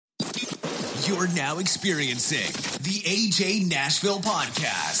You're now experiencing the AJ Nashville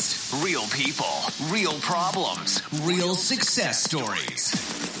podcast. Real people, real problems, real success stories.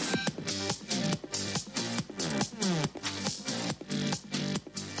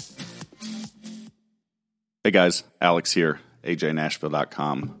 Hey guys, Alex here,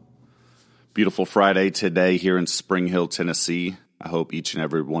 ajnashville.com. Beautiful Friday today here in Spring Hill, Tennessee. I hope each and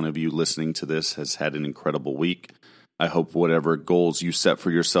every one of you listening to this has had an incredible week. I hope whatever goals you set for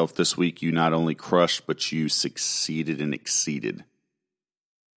yourself this week, you not only crushed, but you succeeded and exceeded.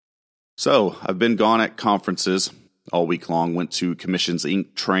 So, I've been gone at conferences all week long, went to Commissions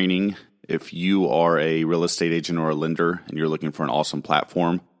Inc. training. If you are a real estate agent or a lender and you're looking for an awesome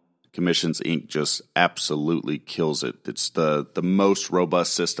platform, Commissions Inc. just absolutely kills it. It's the most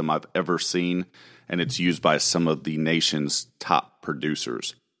robust system I've ever seen, and it's used by some of the nation's top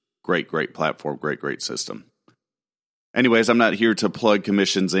producers. Great platform, great system. Anyways, I'm not here to plug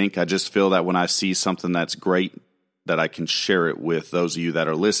Commissions Inc. I just feel that when I see something that's great, that I can share it with those of you that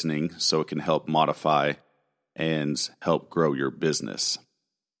are listening so it can help modify and help grow your business.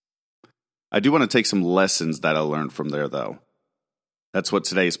 I do want to take some lessons that I learned from there, though. That's what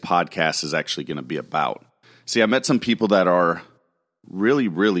today's podcast is actually going to be about. See, I met some people that are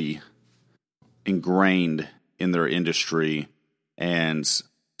really ingrained in their industry and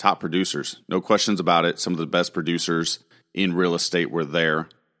top producers. No questions about it. Some of the best producers in real estate were there.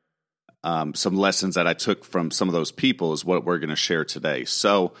 Some lessons that I took from some of those people is what we're going to share today.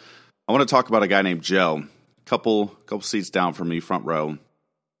 So I want to talk about a guy named Joe. Couple seats down from me, front row.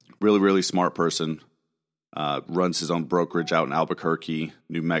 Really smart person. Runs his own brokerage out in Albuquerque,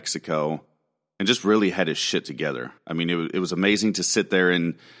 New Mexico, and just really had his shit together. I mean, it was amazing to sit there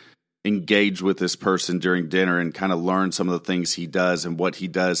and engage with this person during dinner and kind of learn some of the things he does and what he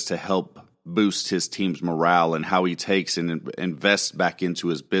does to help boost his team's morale and how he takes and invests back into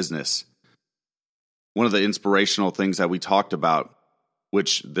his business. One of the inspirational things that we talked about,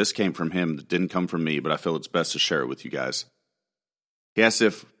 which this came from him, that didn't come from me, but I feel it's best to share it with you guys. He asked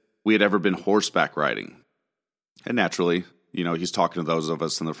if we had ever been horseback riding. And naturally, you know, he's talking to those of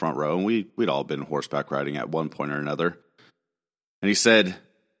us in the front row, and we'd all been horseback riding at one point or another. And he said,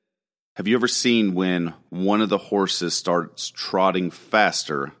 have you ever seen when one of the horses starts trotting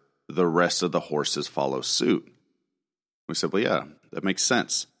faster, the rest of the horses follow suit? We said, well, yeah, that makes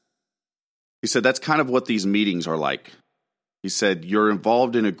sense. He said, that's kind of what these meetings are like. He said, you're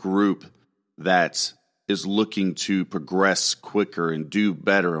involved in a group that is looking to progress quicker and do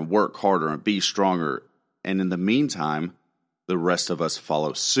better and work harder and be stronger. And in the meantime, the rest of us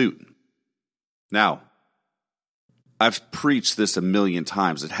follow suit. Now, I've preached this a million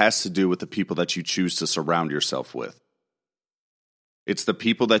times. It has to do with the people that you choose to surround yourself with. It's the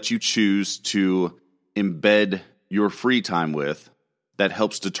people that you choose to embed your free time with that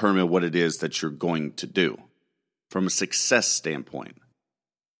helps determine what it is that you're going to do from a success standpoint.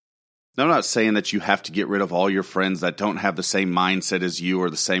 Now, I'm not saying that you have to get rid of all your friends that don't have the same mindset as you or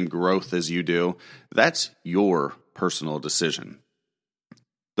the same growth as you do. That's your personal decision.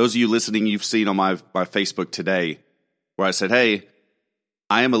 Those of you listening, you've seen on my Facebook today where I said, hey,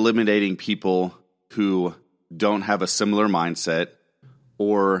 I am eliminating people who don't have a similar mindset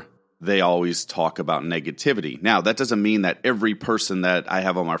or they always talk about negativity. Now, that doesn't mean that every person that I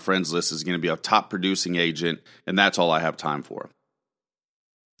have on my friends list is going to be a top producing agent and that's all I have time for.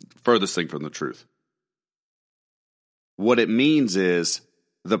 Furthest thing from the truth. What it means is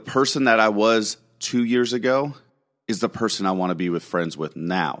the person that I was 2 years ago is the person I want to be with friends with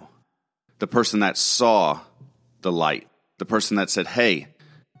now. The person that saw the light. The person that said, hey,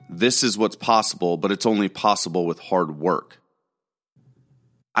 this is what's possible, but it's only possible with hard work.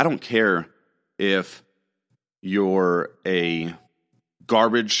 I don't care if you're a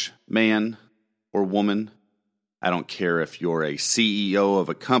garbage man or woman. I don't care if you're a CEO of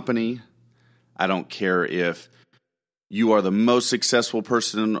a company. I don't care if you are the most successful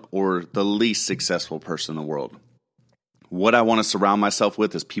person or the least successful person in the world. What I want to surround myself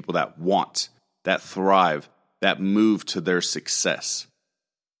with is people that want, that thrive, that move to their success.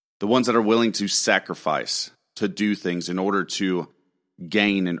 The ones that are willing to sacrifice, to do things in order to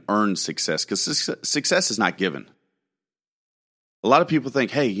gain and earn success, because success is not given. A lot of people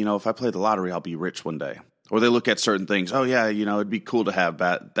think, hey, you know, if I play the lottery, I'll be rich one day. Or they look at certain things, oh yeah, you know, it'd be cool to have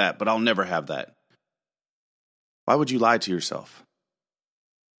that, but I'll never have that. Why would you lie to yourself?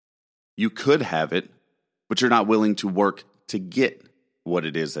 You could have it, but you're not willing to work to get what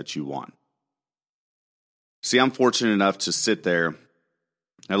it is that you want. See, I'm fortunate enough to sit there and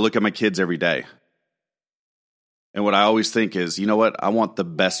I look at my kids every day. And what I always think is, you know what? I want the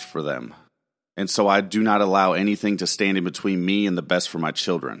best for them. And so I do not allow anything to stand in between me and the best for my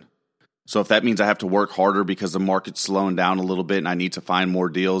children. So if that means I have to work harder because the market's slowing down a little bit and I need to find more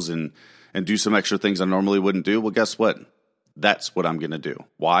deals and do some extra things I normally wouldn't do, well, guess what? That's what I'm going to do.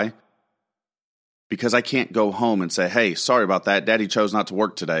 Why? Because I can't go home and say, hey, sorry about that. Daddy chose not to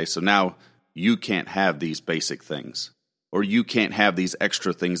work today, so now you can't have these basic things. Or you can't have these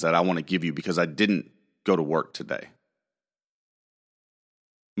extra things that I want to give you because I didn't go to work today.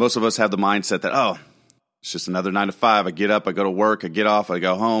 Most of us have the mindset that, oh, it's just another 9 to 5. I get up, I go to work, I get off, I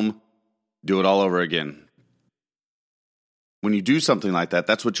go home, do it all over again. When you do something like that,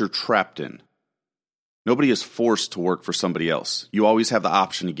 that's what you're trapped in. Nobody is forced to work for somebody else. You always have the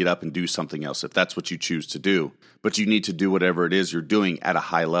option to get up and do something else if that's what you choose to do. But you need to do whatever it is you're doing at a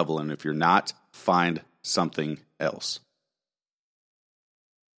high level. And if you're not, find something else.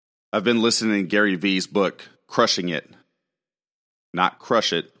 I've been listening to Gary Vee's book, Crushing It. Not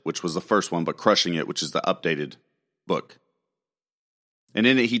Crush It, which was the first one, but Crushing It, which is the updated book. And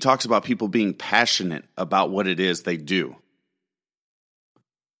in it, he talks about people being passionate about what it is they do.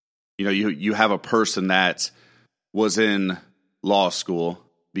 You know, you have a person that was in law school,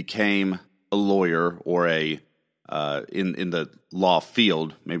 became a lawyer or in the law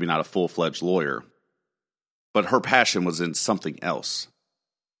field, maybe not a full-fledged lawyer, but her passion was in something else.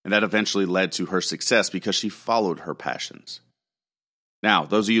 And that eventually led to her success because she followed her passions. Now,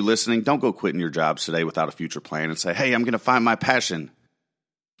 those of you listening, don't go quitting your jobs today without a future plan and say, hey, I'm going to find my passion.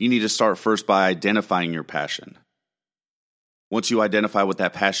 You need to start first by identifying your passion. Once you identify what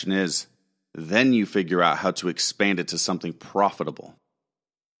that passion is, then you figure out how to expand it to something profitable.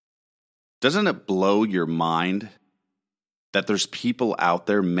 Doesn't it blow your mind that there's people out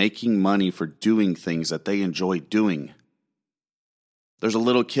there making money for doing things that they enjoy doing? There's a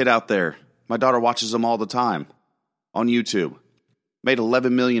little kid out there. My daughter watches them all the time on YouTube. Made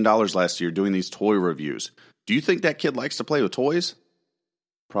 $11 million last year doing these toy reviews. Do you think that kid likes to play with toys?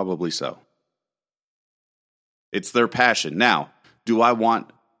 Probably so. It's their passion. Now, do I want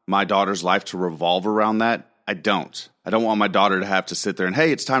my daughter's life to revolve around that? I don't. I don't want my daughter to have to sit there and,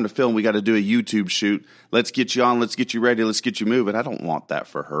 hey, it's time to film. We got to do a YouTube shoot. Let's get you on. Let's get you ready. Let's get you moving. I don't want that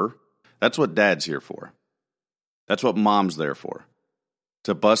for her. That's what dad's here for. That's what mom's there for.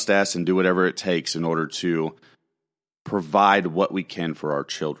 To bust ass and do whatever it takes in order to provide what we can for our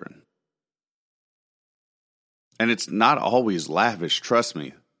children. And it's not always lavish, trust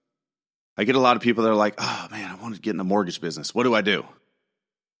me. I get a lot of people that are like, oh man, I want to get in the mortgage business. What do I do?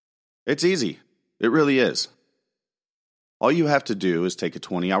 It's easy. It really is. All you have to do is take a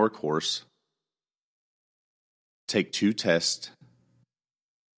 20-hour course, take 2 tests.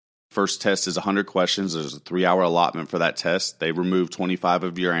 First test is 100 questions. There's a 3-hour allotment for that test. They remove 25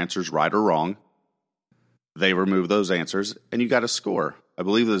 of your answers, right or wrong. They remove those answers, and you got a score. I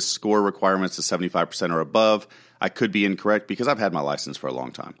believe the score requirements is 75% or above. I could be incorrect because I've had my license for a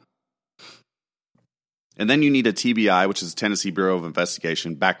long time. And then you need a TBI, which is a Tennessee Bureau of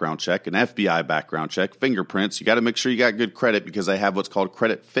Investigation background check, an FBI background check, fingerprints. You got to make sure you got good credit because they have what's called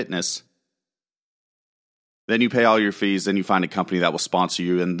credit fitness. Then you pay all your fees. Then you find a company that will sponsor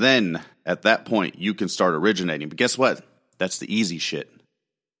you. And then at that point, you can start originating. But guess what? That's the easy shit.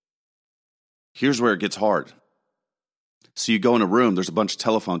 Here's where it gets hard. So you go in a room, there's a bunch of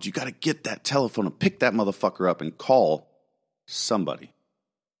telephones. You got to get that telephone and pick that motherfucker up and call somebody.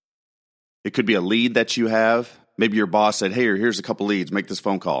 It could be a lead that you have. Maybe your boss said, hey, here's a couple leads. Make this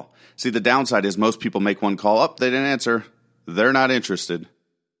phone call. See, the downside is most people make one call. Oh, they didn't answer. They're not interested.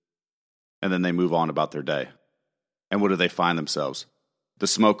 And then they move on about their day. And what do they find themselves? The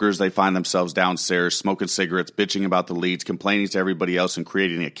smokers, they find themselves downstairs smoking cigarettes, bitching about the leads, complaining to everybody else, and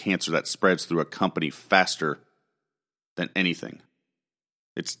creating a cancer that spreads through a company faster than anything.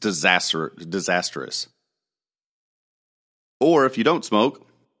 It's disastrous. Or if you don't smoke,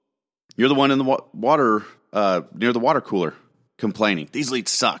 you're the one in the water near the water cooler complaining. These leads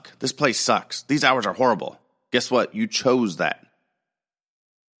suck. This place sucks. These hours are horrible. Guess what? You chose that.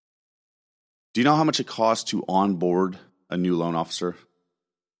 Do you know how much it costs to onboard a new loan officer?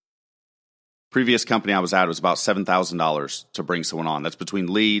 Previous company I was at was about $7,000 to bring someone on. That's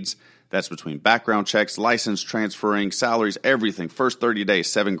between leads, that's between background checks, license transferring, salaries, everything. First 30 days,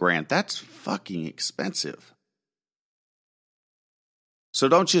 $7,000. That's fucking expensive. So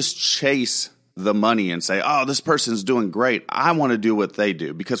don't just chase the money and say, oh, this person's doing great. I want to do what they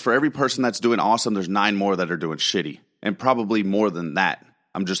do. Because for every person that's doing awesome, there's 9 more that are doing shitty. And probably more than that.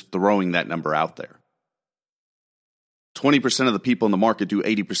 I'm just throwing that number out there. 20% of the people in the market do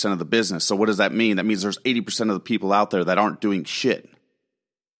 80% of the business. So what does that mean? That means there's 80% of the people out there that aren't doing shit.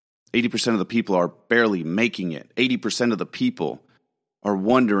 80% of the people are barely making it. 80% of the people are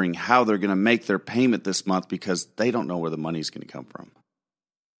wondering how they're going to make their payment this month because they don't know where the money's going to come from.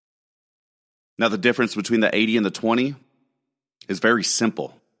 Now, the difference between the 80 and the 20 is very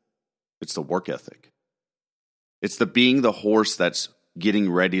simple. It's the work ethic. It's the being the horse that's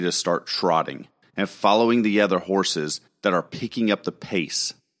getting ready to start trotting and following the other horses that are picking up the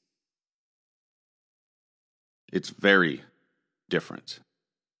pace. It's very different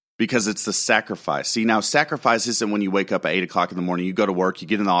because it's the sacrifice. See, now sacrifice isn't when you wake up at 8 o'clock in the morning, you go to work, you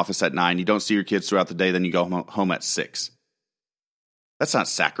get in the office at 9, you don't see your kids throughout the day, then you go home at 6. That's not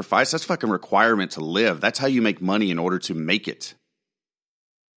sacrifice. That's fucking requirement to live. That's how you make money in order to make it.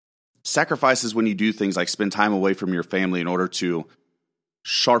 Sacrifice is when you do things like spend time away from your family in order to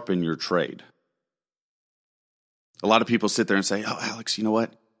sharpen your trade. A lot of people sit there and say, oh, Alex, you know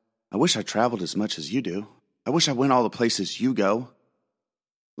what? I wish I traveled as much as you do. I wish I went all the places you go.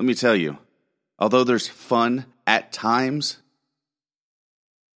 Let me tell you, although there's fun at times,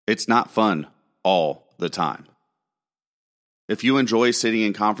 it's not fun all the time. If you enjoy sitting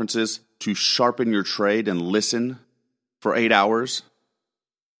in conferences to sharpen your trade and listen for 8 hours,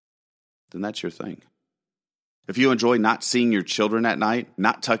 then that's your thing. If you enjoy not seeing your children at night,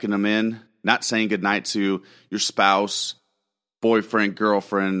 not tucking them in, not saying goodnight to your spouse, boyfriend,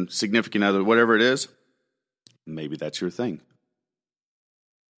 girlfriend, significant other, whatever it is, maybe that's your thing.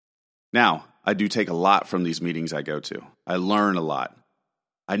 Now, I do take a lot from these meetings I go to. I learn a lot.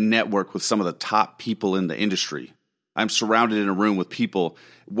 I network with some of the top people in the industry. I'm surrounded in a room with people,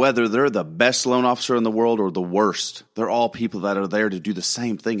 whether they're the best loan officer in the world or the worst, they're all people that are there to do the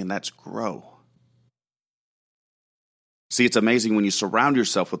same thing, and that's grow. See, it's amazing when you surround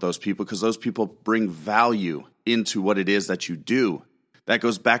yourself with those people because those people bring value into what it is that you do. That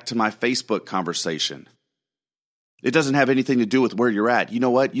goes back to my Facebook conversation. It doesn't have anything to do with where you're at. You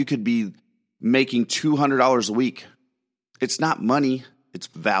know what? You could be making $200 a week. It's not money, it's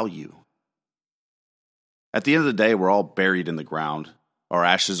value. At the end of the day, we're all buried in the ground. Our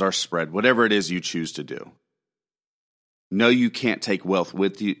ashes are spread, whatever it is you choose to do. No, you can't take wealth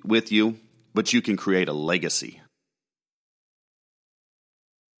with you, but you can create a legacy.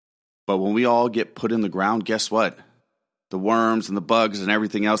 But when we all get put in the ground, guess what? The worms and the bugs and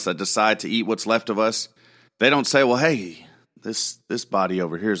everything else that decide to eat what's left of us, they don't say, well, hey, this body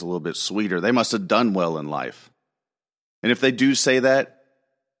over here is a little bit sweeter. They must have done well in life. And if they do say that,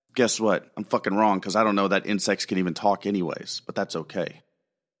 guess what? I'm fucking wrong because I don't know that insects can even talk anyways, but that's okay.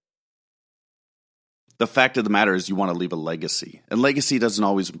 The fact of the matter is you want to leave a legacy. And legacy doesn't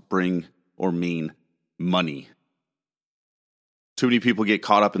always bring or mean money. Too many people get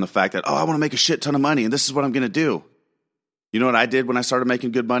caught up in the fact that, oh, I want to make a shit ton of money and this is what I'm going to do. You know what I did when I started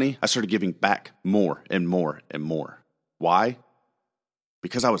making good money? I started giving back more and more and more. Why?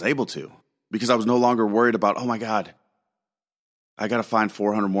 Because I was able to. Because I was no longer worried about, oh my God, I got to find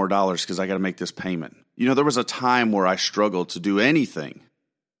 $400 more because I got to make this payment. You know, there was a time where I struggled to do anything.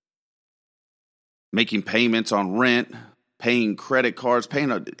 Making payments on rent, paying credit cards,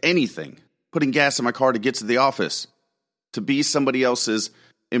 paying anything. Putting gas in my car to get to the office. To be somebody else's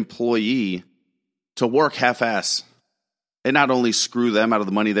employee, to work half-ass. And not only screw them out of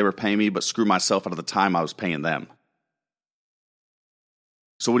the money they were paying me, but screw myself out of the time I was paying them.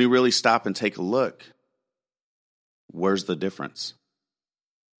 So when you really stop and take a look, where's the difference?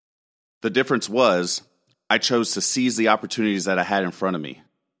 The difference was I chose to seize the opportunities that I had in front of me.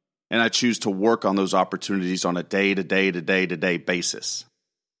 And I choose to work on those opportunities on a day-to-day basis.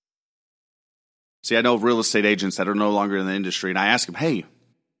 See, I know real estate agents that are no longer in the industry, and I ask them, hey,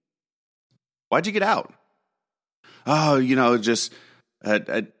 why'd you get out? Oh, you know, just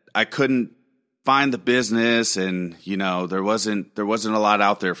I couldn't find the business, and you know, there wasn't a lot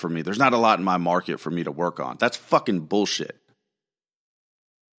out there for me. There's not a lot in my market for me to work on. That's fucking bullshit.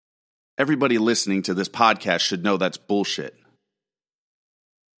 Everybody listening to this podcast should know that's bullshit.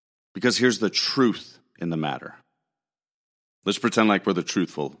 Because here's the truth in the matter. Let's pretend like we're the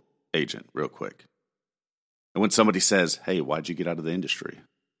truthful agent real quick. And when somebody says, hey, why'd you get out of the industry?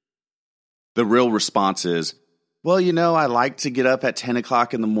 The real response is, well, you know, I like to get up at 10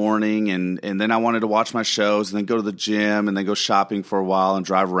 o'clock in the morning and then I wanted to watch my shows and then go to the gym and then go shopping for a while and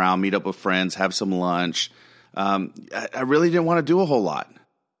drive around, meet up with friends, have some lunch. I really didn't want to do a whole lot.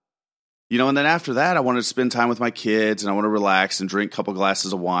 You know, and then after that, I wanted to spend time with my kids and I want to relax and drink a couple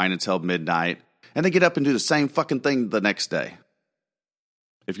glasses of wine until midnight and then get up and do the same fucking thing the next day.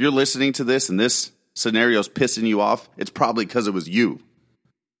 If you're listening to this and this scenario is pissing you off, it's probably because it was you.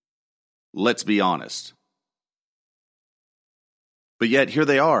 Let's be honest. But yet, here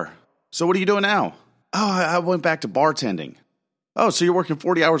they are. So what are you doing now? Oh, I went back to bartending. Oh, so you're working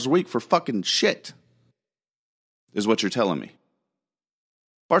 40 hours a week for fucking shit, is what you're telling me.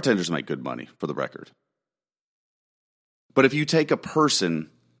 Bartenders make good money, for the record. But if you take a person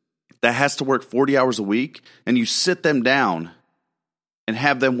that has to work 40 hours a week, and you sit them down and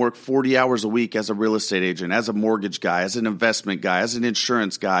have them work 40 hours a week as a real estate agent, as a mortgage guy, as an investment guy, as an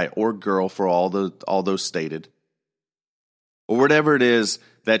insurance guy or girl for all those stated, or whatever it is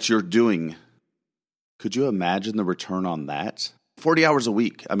that you're doing, could you imagine the return on that? 40 hours a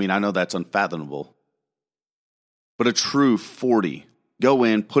week. I mean, I know that's unfathomable, but a true 40. Go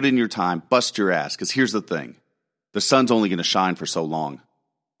in, put in your time, bust your ass, because here's the thing. The sun's only going to shine for so long.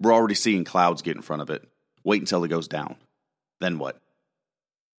 We're already seeing clouds get in front of it. Wait until it goes down. Then what?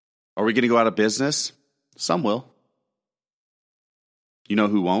 Are we going to go out of business? Some will. You know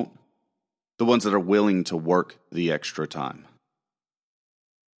who won't? The ones that are willing to work the extra time.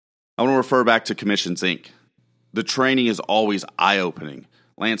 I want to refer back to Commissions Inc. The training is always eye-opening.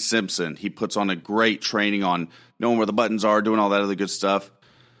 Lance Simpson, he puts on a great training on knowing where the buttons are, doing all that other good stuff.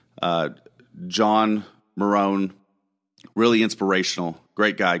 John Marone, really inspirational.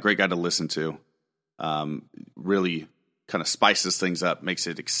 Great guy to listen to. Really kind of spices things up, makes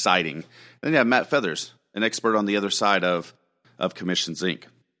it exciting. And then you have Matt Feathers, an expert on the other side of Commissions Inc.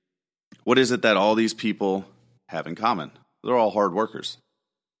 What is it that all these people have in common? They're all hard workers.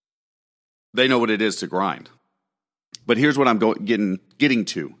 They know what it is to grind. But here's what I'm getting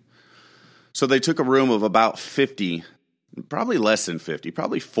to. So they took a room of about 50, probably less than 50,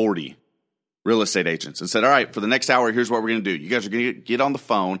 probably 40 real estate agents and said, all right, for the next hour, here's what we're going to do. You guys are going to get on the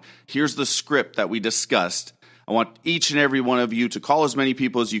phone. Here's the script that we discussed. I want each and every one of you to call as many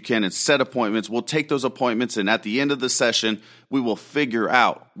people as you can and set appointments. We'll take those appointments, and at the end of the session, we will figure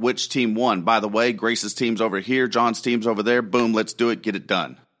out which team won. By the way, Grace's team's over here, John's team's over there. Boom, let's do it, get it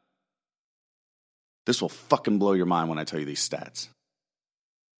done. This will fucking blow your mind when I tell you these stats.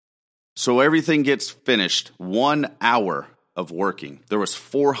 So everything gets finished, 1 hour of working. There was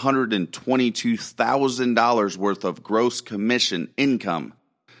 $422,000 worth of gross commission income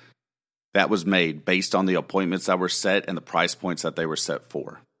that was made based on the appointments that were set and the price points that they were set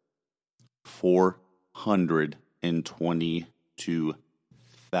for.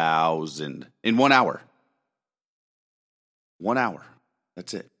 $422,000 in 1 hour. 1 hour.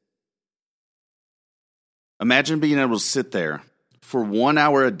 That's it. Imagine being able to sit there for 1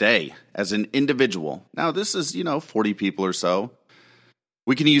 hour a day as an individual. Now, this is, 40 people or so.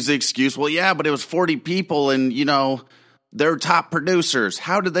 We can use the excuse, well, yeah, but it was 40 people and, they're top producers.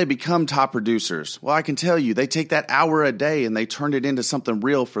 How did they become top producers? Well, I can tell you, they take that hour a day and they turn it into something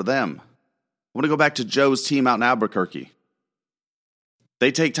real for them. I want to go back to Joe's team out in Albuquerque.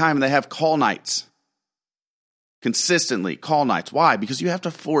 They take time and they have call nights. Consistently, call nights. Why? Because you have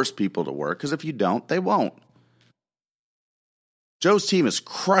to force people to work, because if you don't, they won't. Joe's team is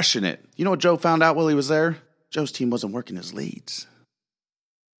crushing it. You know what Joe found out while he was there? Joe's team wasn't working his leads.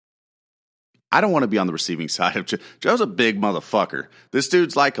 I don't want to be on the receiving side of Joe. Joe's a big motherfucker. This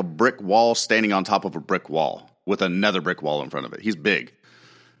dude's like a brick wall standing on top of a brick wall with another brick wall in front of it. He's big,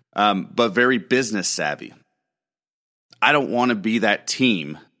 but very business savvy. I don't want to be that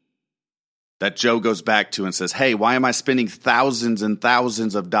team that Joe goes back to and says, hey, why am I spending thousands and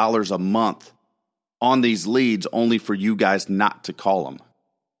thousands of dollars a month on these leads only for you guys not to call them?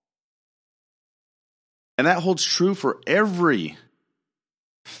 And that holds true for every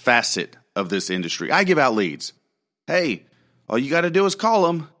facet of this industry. I give out leads. Hey, all you got to do is call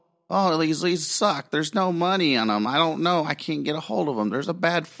them. Oh, these leads suck. There's no money on them. I don't know. I can't get a hold of them. There's a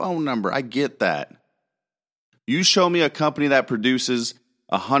bad phone number. I get that. You show me a company that produces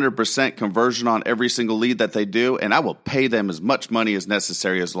 100% conversion on every single lead that they do, and I will pay them as much money as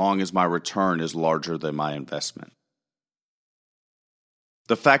necessary as long as my return is larger than my investment.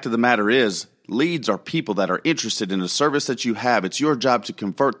 The fact of the matter is, leads are people that are interested in the service that you have. It's your job to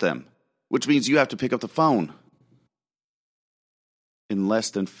convert them, which means you have to pick up the phone in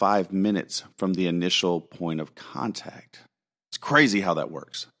less than 5 minutes from the initial point of contact. It's crazy how that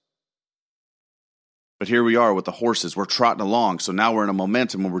works. But here we are with the horses. We're trotting along. So now we're in a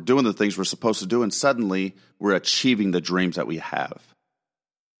momentum when we're doing the things we're supposed to do, and suddenly we're achieving the dreams that we have.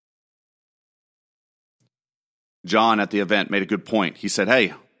 John at the event made a good point. He said,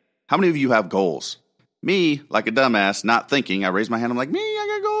 hey, how many of you have goals? Me, like a dumbass, not thinking, I raised my hand. I'm like, me, I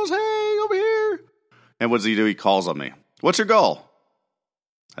got goals. Hey, over here. And what does he do? He calls on me. What's your goal?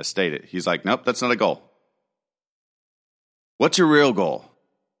 I state it. He's like, nope, that's not a goal. What's your real goal?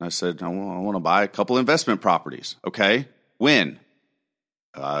 I said, I want to buy a couple investment properties. Okay. When?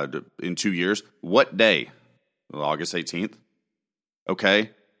 In 2 years. What day? August 18th. Okay.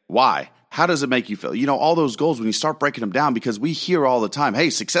 Why? How does it make you feel? All those goals, when you start breaking them down, because we hear all the time,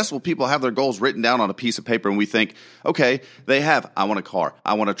 hey, successful people have their goals written down on a piece of paper, and we think, okay, they have, I want a car,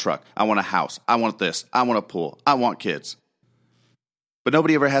 I want a truck, I want a house, I want this, I want a pool, I want kids. But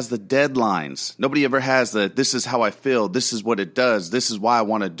nobody ever has the deadlines. Nobody ever has the, this is how I feel, this is what it does, this is why I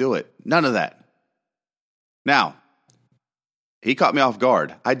want to do it. None of that. Now, he caught me off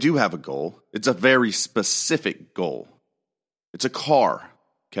guard. I do have a goal. It's a very specific goal. It's a car,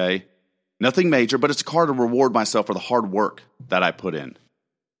 okay? Nothing major, but it's a car to reward myself for the hard work that I put in.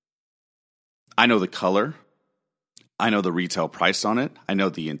 I know the color. I know the retail price on it. I know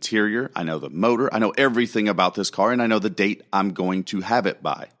the interior. I know the motor. I know everything about this car, and I know the date I'm going to have it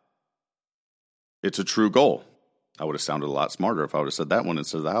by. It's a true goal. I would have sounded a lot smarter if I would have said that one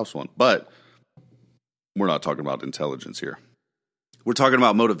instead of the house one. But we're not talking about intelligence here. We're talking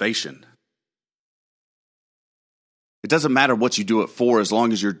about motivation. It doesn't matter what you do it for as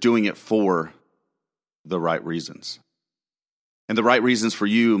long as you're doing it for the right reasons. And the right reasons for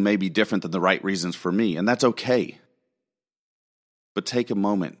you may be different than the right reasons for me, and that's okay. But take a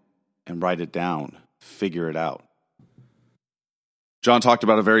moment and write it down. Figure it out. John talked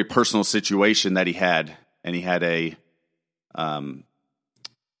about a very personal situation that he had, and he had a,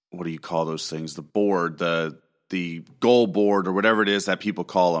 what do you call those things? The board, the goal board or whatever it is that people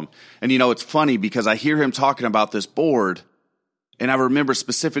call them. And it's funny because I hear him talking about this board, and I remember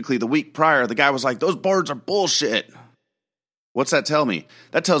specifically the week prior, the guy was like, those boards are bullshit. What's that tell me?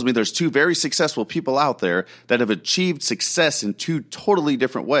 That tells me there's two very successful people out there that have achieved success in two totally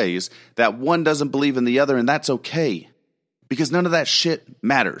different ways, that one doesn't believe in the other, and that's okay. Because none of that shit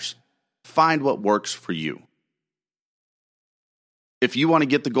matters. Find what works for you. If you want to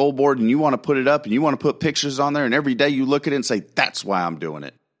get the goal board and you want to put it up and you want to put pictures on there and every day you look at it and say, that's why I'm doing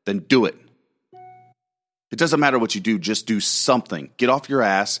it, then do it. It doesn't matter what you do, just do something. Get off your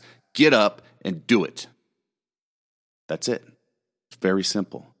ass, get up, and do it. That's it. It's very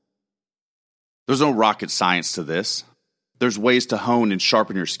simple. There's no rocket science to this. There's ways to hone and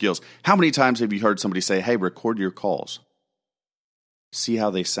sharpen your skills. How many times have you heard somebody say, hey, record your calls? See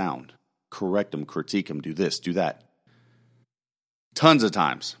how they sound. Correct them, critique them, do this, do that. Tons of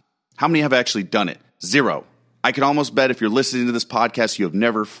times. How many have actually done it? 0. I can almost bet if you're listening to this podcast, you have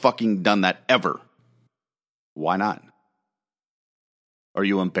never fucking done that ever. Why not? Are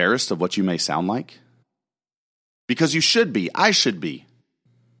you embarrassed of what you may sound like? Because you should be. I should be.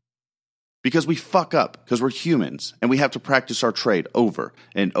 Because we fuck up. Because we're humans. And we have to practice our trade over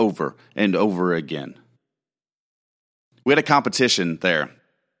and over and over again. We had a competition there.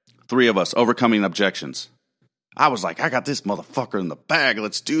 3 of us overcoming objections. I was like, I got this motherfucker in the bag.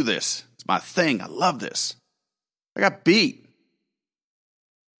 Let's do this. It's my thing. I love this. I got beat.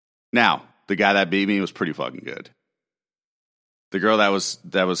 Now, the guy that beat me was pretty fucking good. The girl that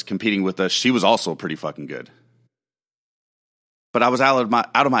was competing with us, she was also pretty fucking good. But I was out of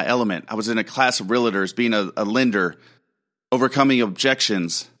my element. I was in a class of realtors, being a lender, overcoming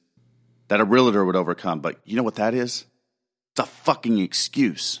objections that a realtor would overcome. But you know what that is? It's a fucking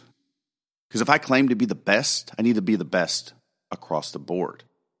excuse. Because if I claim to be the best, I need to be the best across the board.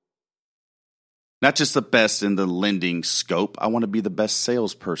 Not just the best in the lending scope. I want to be the best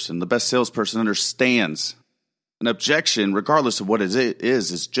salesperson. The best salesperson understands an objection, regardless of what it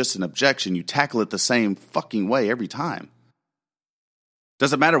is just an objection. You tackle it the same fucking way every time.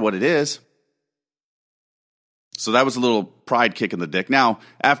 Doesn't matter what it is. So that was a little pride kick in the dick. Now,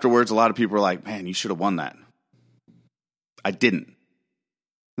 afterwards, a lot of people were like, man, you should have won that. I didn't. And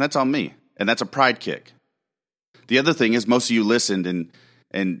that's on me. And that's a pride kick. The other thing is most of you listened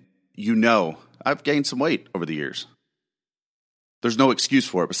and I've gained some weight over the years. There's no excuse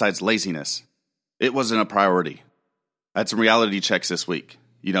for it besides laziness. It wasn't a priority. I had some reality checks this week.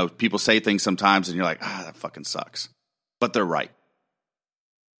 People say things sometimes and you're like, that fucking sucks. But they're right.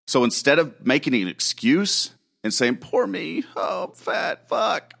 So instead of making an excuse and saying, poor me, oh, I'm fat,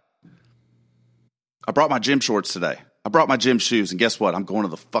 fuck. I brought my gym shorts today. I brought my gym shoes, and guess what? I'm going to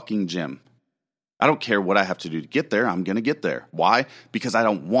the fucking gym. I don't care what I have to do to get there. I'm going to get there. Why? Because I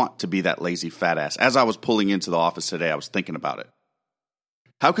don't want to be that lazy fat ass. As I was pulling into the office today, I was thinking about it.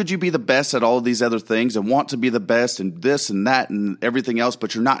 How could you be the best at all of these other things and want to be the best and this and that and everything else,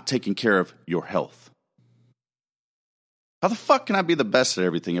 but you're not taking care of your health? How the fuck can I be the best at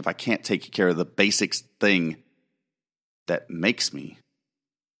everything if I can't take care of the basic thing that makes me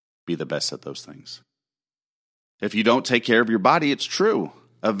be the best at those things? If you don't take care of your body, it's true.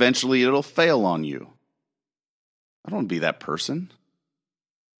 Eventually, it'll fail on you. I don't want to be that person.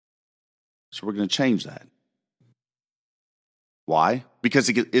 So we're going to change that. Why? Because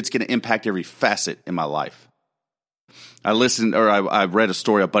it's going to impact every facet in my life. I read a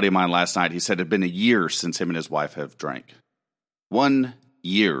story, a buddy of mine last night. He said it had been a year since him and his wife have drank. 1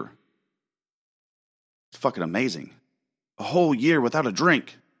 year. It's fucking amazing. A whole year without a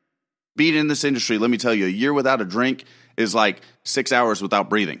drink. Being in this industry, let me tell you, a year without a drink is like 6 hours without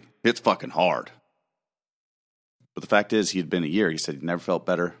breathing. It's fucking hard. But the fact is, he had been a year. He said he never felt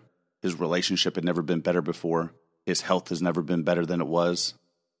better. His relationship had never been better before. His health has never been better than it was.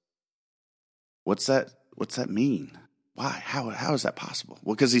 What's that mean? Why? How is that possible?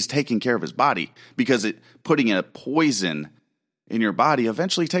 Well, because he's taking care of his body. Because putting a poison in your body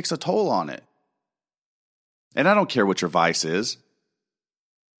eventually takes a toll on it. And I don't care what your vice is.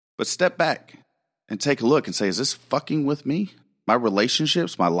 But step back and take a look and say, is this fucking with me? My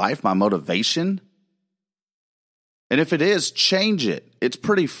relationships, my life, my motivation? And if it is, change it. It's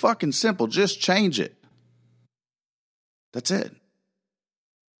pretty fucking simple. Just change it. That's it.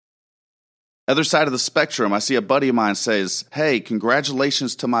 Other side of the spectrum, I see a buddy of mine says, hey,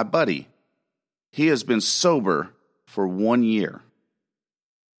 congratulations to my buddy. He has been sober for 1 year.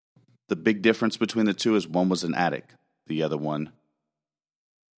 The big difference between the two is one was an addict. The other one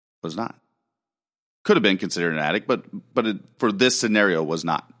was not. Could have been considered an addict, but for this scenario was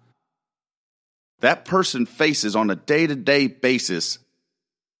not. That person faces on a day-to-day basis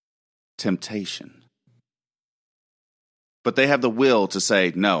temptation. But they have the will to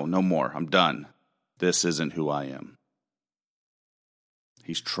say, no more, I'm done. This isn't who I am.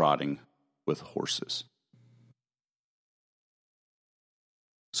 He's trotting with horses.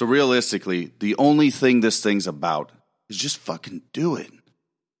 So realistically, the only thing this thing's about is just fucking do it.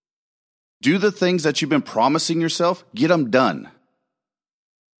 Do the things that you've been promising yourself, get them done.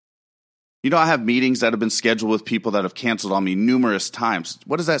 You know, I have meetings that have been scheduled with people that have canceled on me numerous times.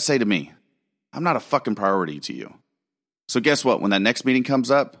 What does that say to me? I'm not a fucking priority to you. So guess what? When that next meeting comes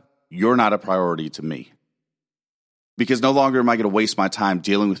up, you're not a priority to me. Because no longer am I going to waste my time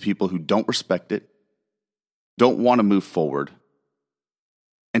dealing with people who don't respect it, don't want to move forward,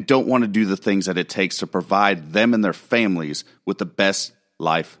 and don't want to do the things that it takes to provide them and their families with the best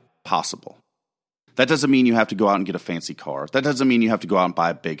life possible. That doesn't mean you have to go out and get a fancy car. That doesn't mean you have to go out and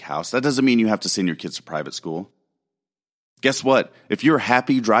buy a big house. That doesn't mean you have to send your kids to private school. Guess what? If you're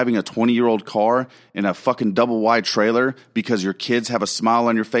happy driving a 20-year-old car in a fucking double-wide trailer because your kids have a smile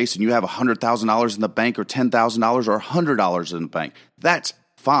on your face and you have $100,000 in the bank or $10,000 or $100 in the bank, that's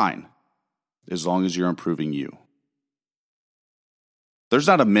fine as long as you're improving you. There's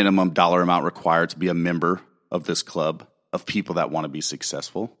not a minimum dollar amount required to be a member of this club of people that want to be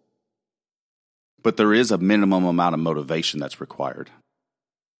successful. But there is a minimum amount of motivation that's required.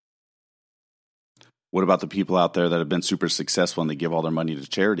 What about the people out there that have been super successful and they give all their money to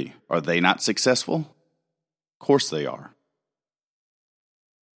charity? Are they not successful? Of course they are.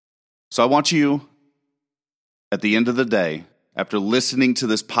 So I want you, at the end of the day, after listening to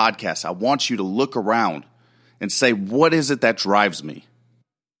this podcast, I want you to look around and say, what is it that drives me?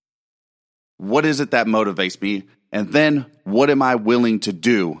 What is it that motivates me? And then what am I willing to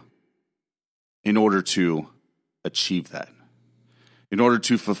do in order to achieve that? In order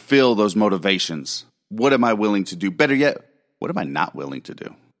to fulfill those motivations? What am I willing to do? Better yet, what am I not willing to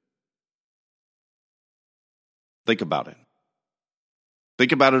do? Think about it.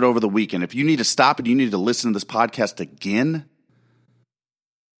 Think about it over the weekend. If you need to stop and you need to listen to this podcast again,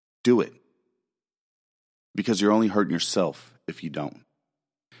 do it. Because you're only hurting yourself if you don't.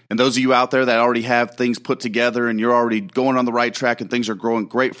 And those of you out there that already have things put together and you're already going on the right track and things are growing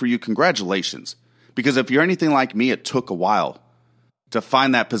great for you, congratulations. Because if you're anything like me, it took a while to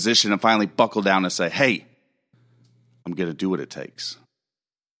find that position and finally buckle down and say, hey, I'm going to do what it takes.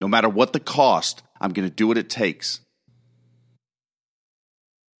 No matter what the cost, I'm going to do what it takes.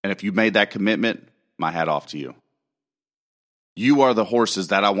 And if you made that commitment, my hat off to you. You are the horses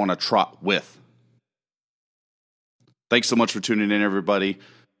that I want to trot with. Thanks so much for tuning in, everybody.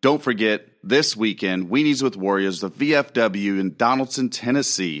 Don't forget, this weekend, Weenies with Warriors, the VFW in Donaldson,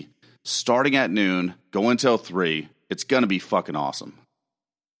 Tennessee, starting at noon, going till 3. It's going to be fucking awesome.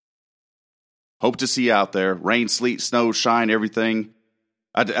 Hope to see you out there. Rain, sleet, snow, shine, everything.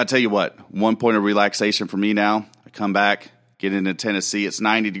 I tell you what, one point of relaxation for me now. I come back, get into Tennessee. It's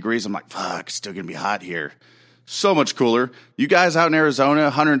 90 degrees. I'm like, fuck, it's still going to be hot here. So much cooler. You guys out in Arizona,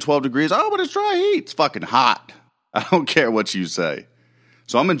 112 degrees. Oh, but it's dry heat. It's fucking hot. I don't care what you say.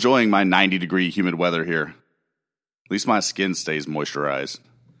 So I'm enjoying my 90-degree humid weather here. At least my skin stays moisturized.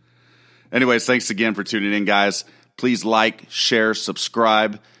 Anyways, thanks again for tuning in, guys. Please like, share,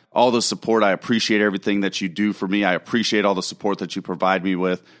 subscribe. All the support. I appreciate everything that you do for me. I appreciate all the support that you provide me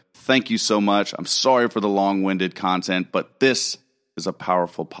with. Thank you so much. I'm sorry for the long-winded content, but this is a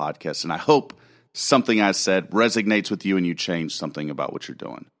powerful podcast, and I hope something I said resonates with you and you change something about what you're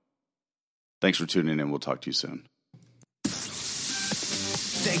doing. Thanks for tuning in. We'll talk to you soon.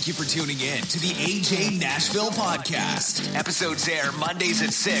 Thank you for tuning in to the AJ Nashville podcast. Episodes air Mondays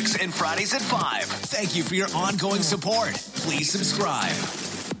at 6 and Fridays at 5. Thank you for your ongoing support. Please subscribe.